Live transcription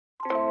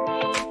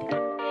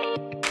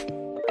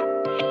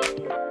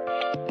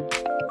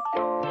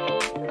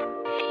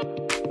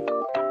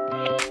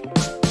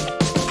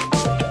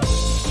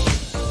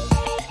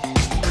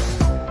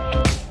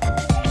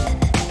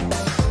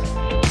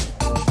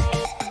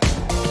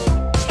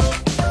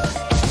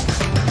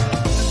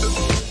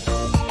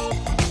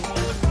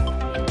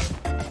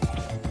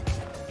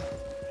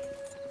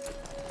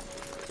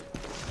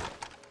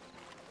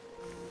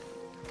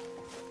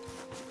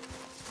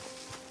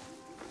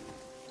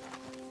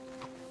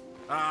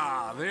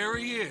Ah, there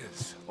he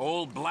is.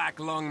 Old Black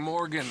Lung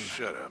Morgan.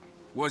 Shut up.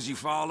 Was you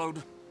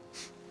followed?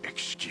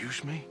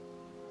 Excuse me?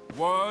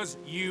 Was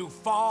you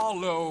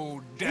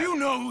followed? You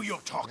know who you're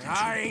talking to.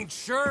 I ain't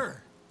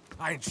sure.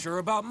 I ain't sure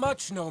about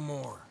much no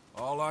more.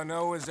 All I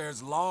know is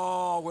there's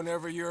law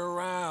whenever you're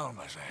around.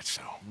 Is that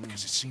so?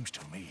 Because it seems to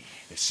me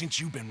that since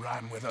you've been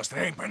riding with us,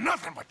 there ain't been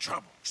nothing but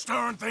trouble.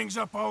 Stirring things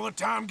up all the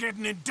time,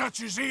 getting in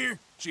Dutch's ear.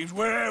 Seems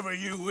wherever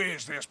you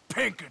is, there's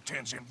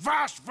Pinkertons and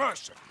vice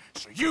versa.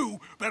 So you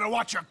better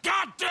watch your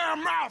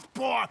goddamn mouth,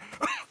 boy!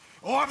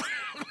 Or...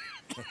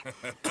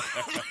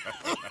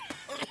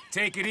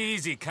 Take it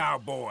easy,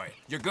 cowboy.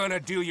 You're gonna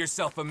do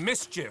yourself a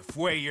mischief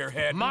way you're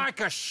heading.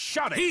 Micah,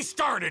 shut it! He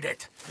started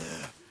it!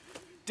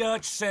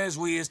 Dutch says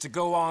we is to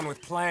go on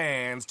with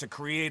plans to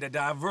create a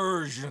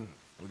diversion.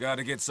 We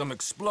gotta get some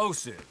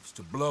explosives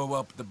to blow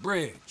up the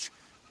bridge.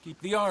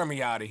 Keep the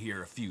army out of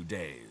here a few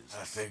days.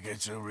 I think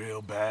it's a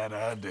real bad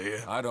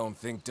idea. I don't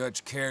think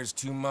Dutch cares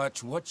too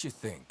much what you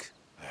think.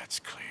 That's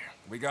clear.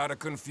 We gotta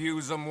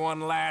confuse him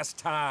one last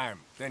time.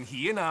 Then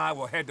he and I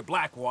will head to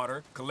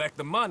Blackwater, collect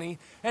the money,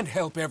 and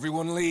help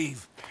everyone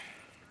leave.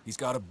 He's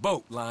got a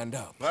boat lined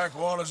up.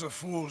 Blackwater's a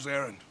fool's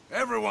errand.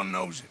 Everyone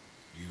knows it.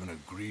 Even a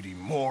greedy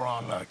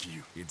moron like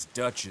you. It's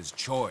Dutch's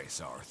choice,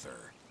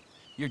 Arthur.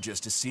 You're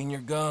just a senior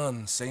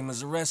gun, same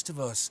as the rest of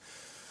us.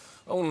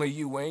 Only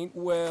you ain't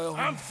well.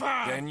 I'm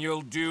fine. Then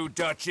you'll do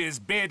Dutch's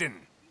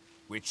bidding,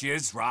 which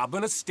is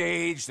robbing a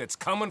stage that's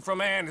coming from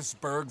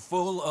Annisburg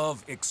full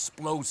of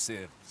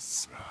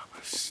explosives.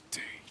 Rob a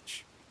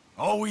stage.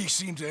 All we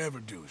seem to ever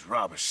do is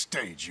rob a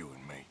stage, you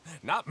and me.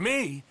 Not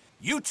me,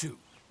 you two.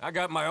 I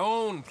got my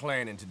own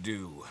planning to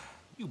do.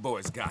 You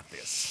boys got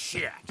this.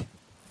 Shit.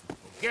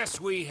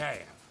 Guess we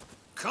have.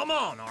 Come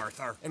on,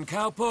 Arthur. And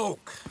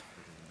Cowpoke,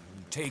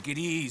 take it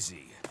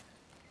easy.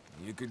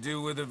 You could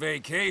do with a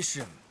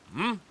vacation,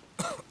 hmm?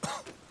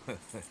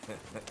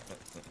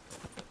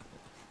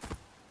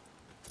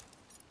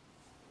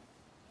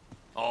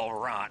 All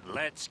right,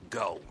 let's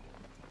go.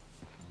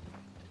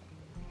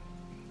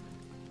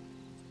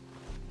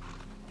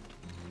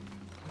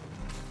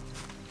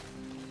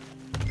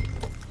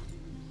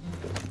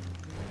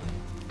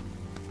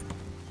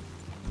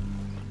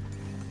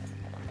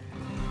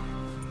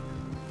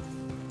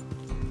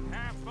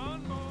 Have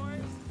fun,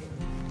 boys.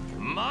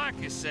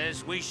 Micah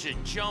says we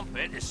should jump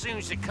it as soon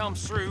as it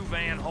comes through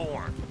Van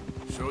Horn.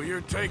 So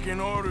you're taking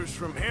orders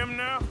from him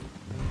now?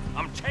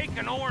 I'm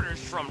taking orders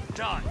from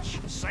Dutch,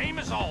 same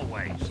as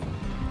always. The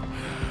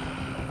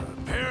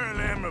pair of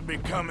them are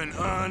becoming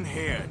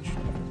unhinged.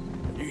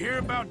 You hear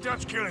about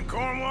Dutch killing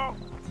Cornwall?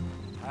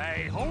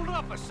 Hey, hold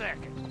up a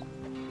second.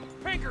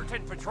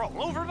 Pinkerton Patrol,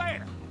 over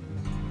there.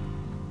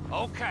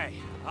 Okay,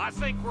 I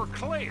think we're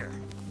clear.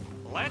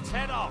 Let's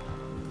head off.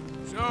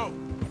 So,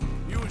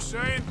 you were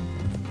saying?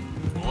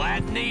 Well,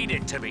 that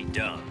needed to be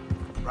done.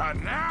 Right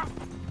now?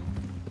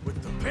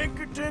 With the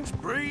Pinkertons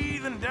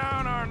breathing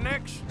down our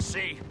necks?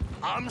 See,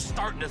 I'm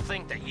starting to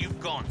think that you've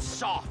gone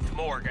soft,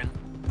 Morgan.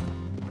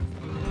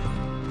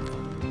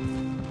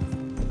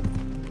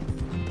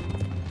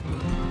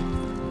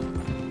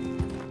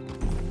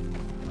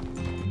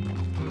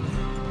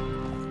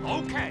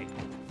 Okay,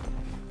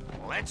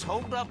 let's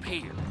hold up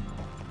here.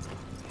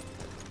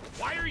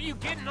 Why are you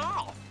getting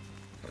off?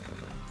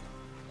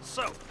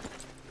 So,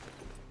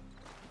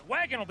 the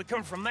wagon will be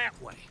coming from that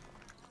way,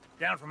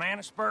 down from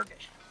Annisburg.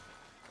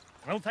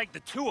 It'll take the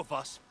two of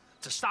us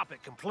to stop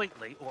it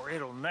completely, or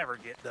it'll never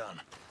get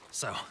done.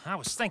 So, I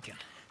was thinking,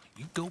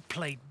 you go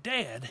play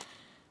dead,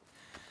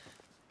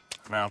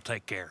 and I'll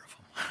take care of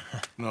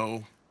him.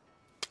 No.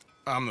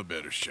 I'm the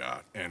better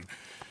shot, and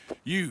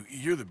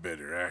you're the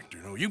better actor.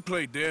 No, you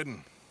play dead,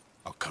 and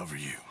I'll cover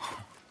you.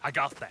 I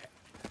got that.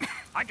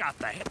 I got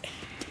that.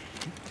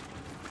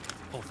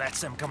 Oh, that's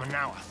them coming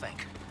now, I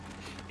think.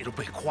 It'll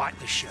be quite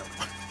the show.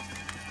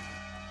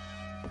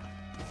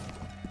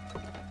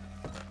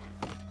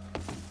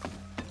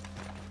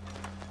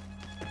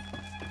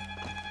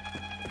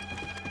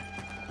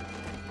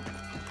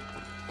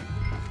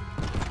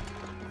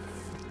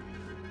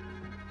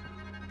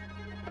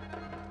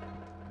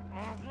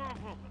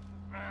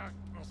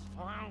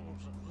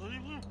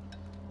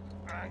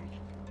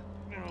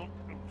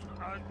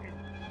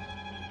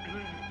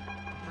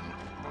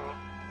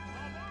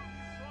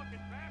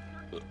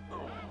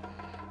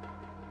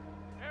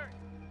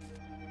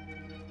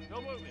 Go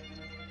move it.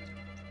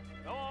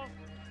 Go on.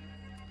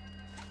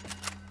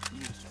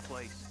 This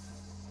place.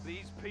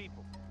 These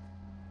people.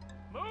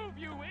 Move,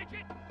 you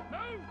idiot!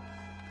 Move!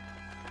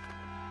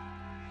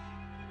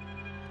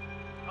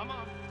 Come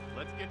on.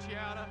 Let's get you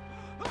out of...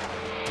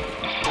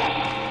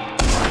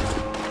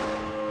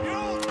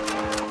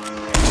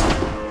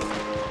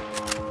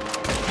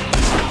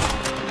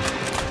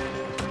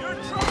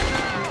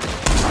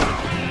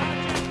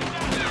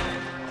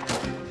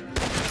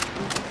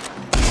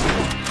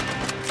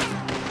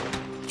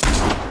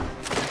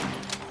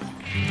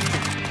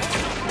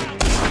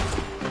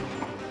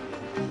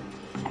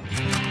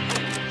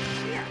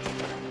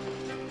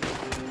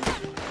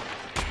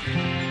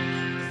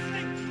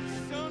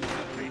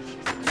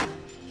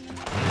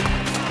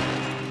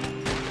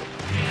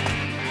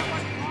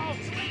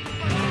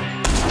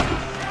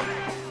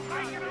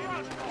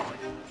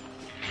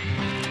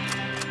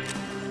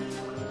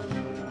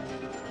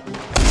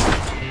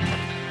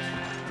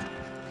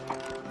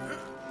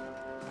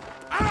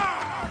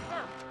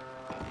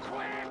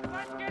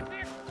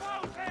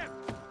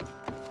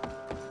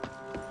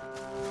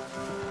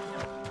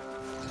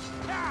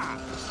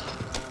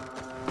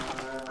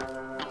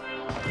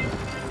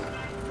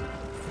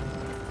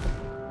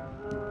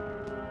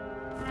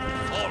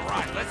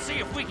 right, let's see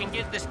if we can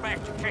get this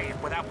back to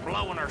camp without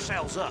blowing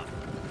ourselves up.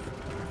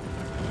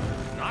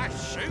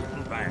 Nice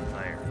shooting back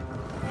there.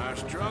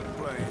 Nice drunk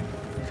playing.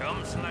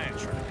 Comes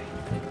naturally.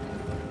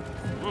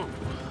 Ooh,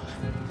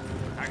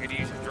 I could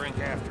use a drink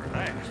after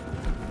that.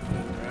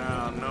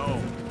 Yeah,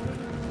 no.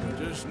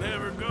 Just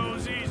never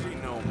goes easy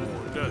no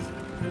more, does it?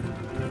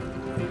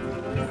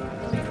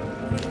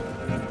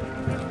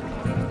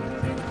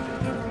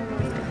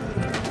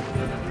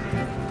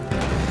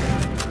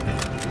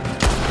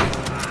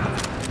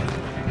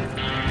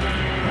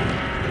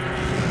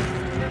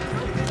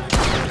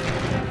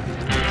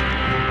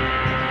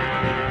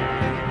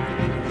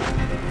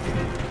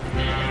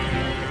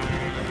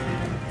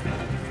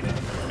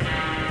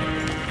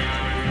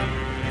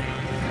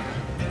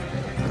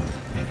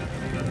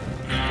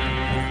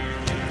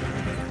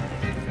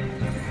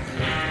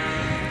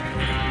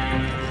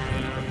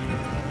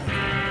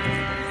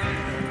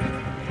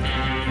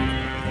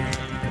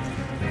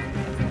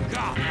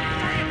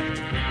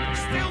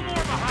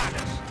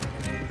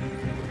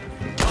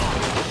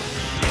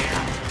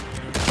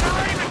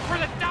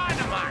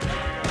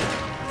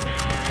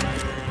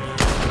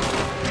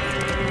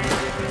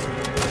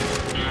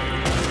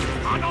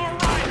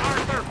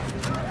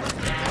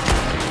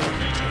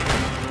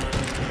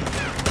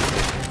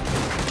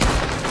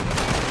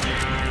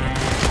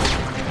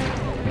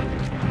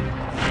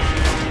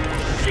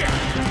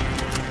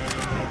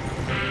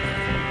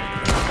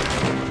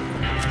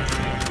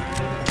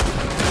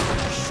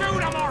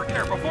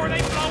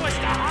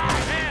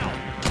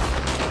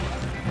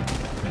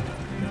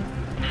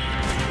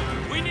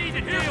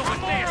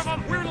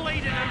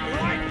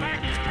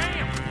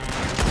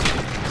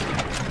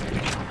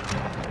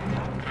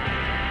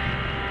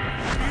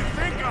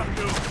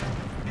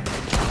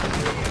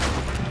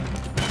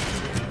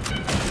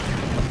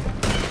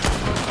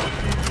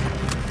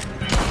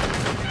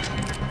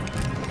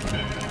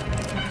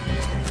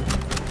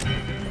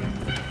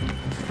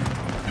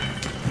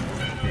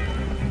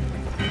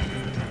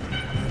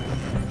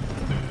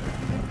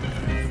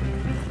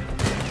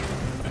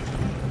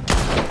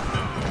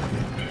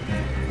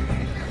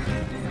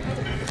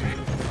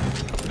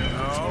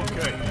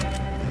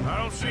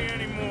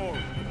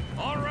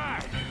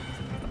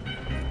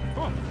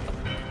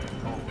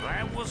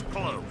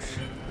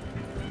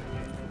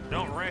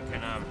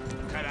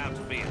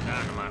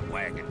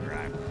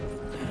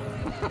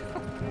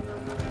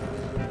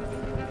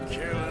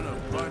 Killing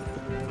a bunch.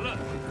 Look,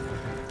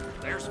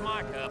 there's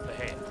Micah up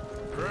ahead.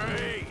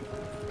 Great.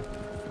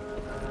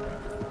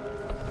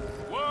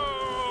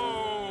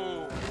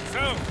 Whoa!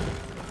 So,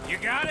 you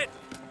got it?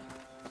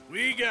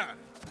 We got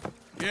it.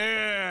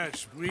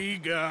 Yes, we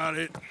got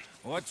it.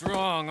 What's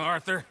wrong,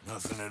 Arthur?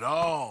 Nothing at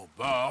all,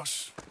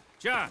 boss.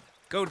 John,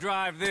 go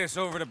drive this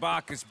over to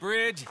Bacchus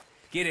Bridge.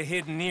 Get it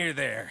hidden near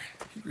there.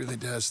 He really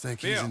does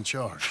think Bill, he's in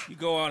charge. You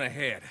go on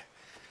ahead.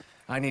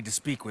 I need to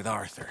speak with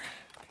Arthur.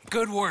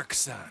 Good work,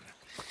 son.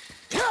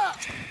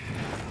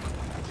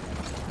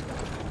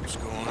 What's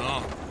going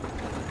on?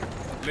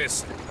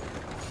 Listen,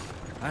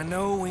 I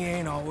know we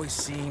ain't always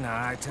seen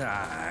eye to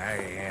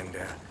eye, and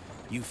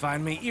you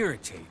find me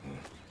irritating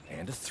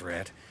and a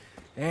threat,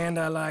 and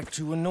I like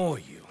to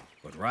annoy you.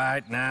 But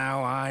right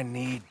now, I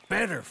need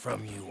better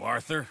from you,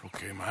 Arthur.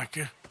 Okay,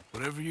 Micah.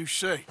 Whatever you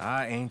say.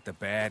 I ain't the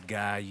bad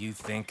guy you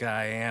think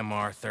I am,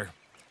 Arthur.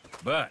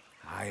 But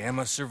I am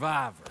a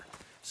survivor.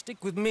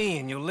 Stick with me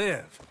and you'll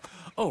live.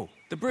 Oh,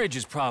 the bridge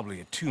is probably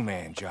a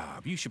two-man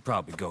job. You should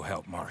probably go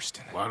help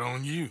Marston. Why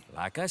don't you?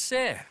 Like I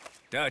said,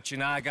 Dutch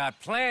and I got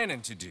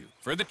planning to do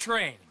for the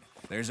train.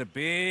 There's a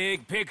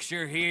big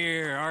picture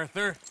here,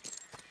 Arthur.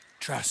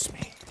 Trust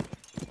me.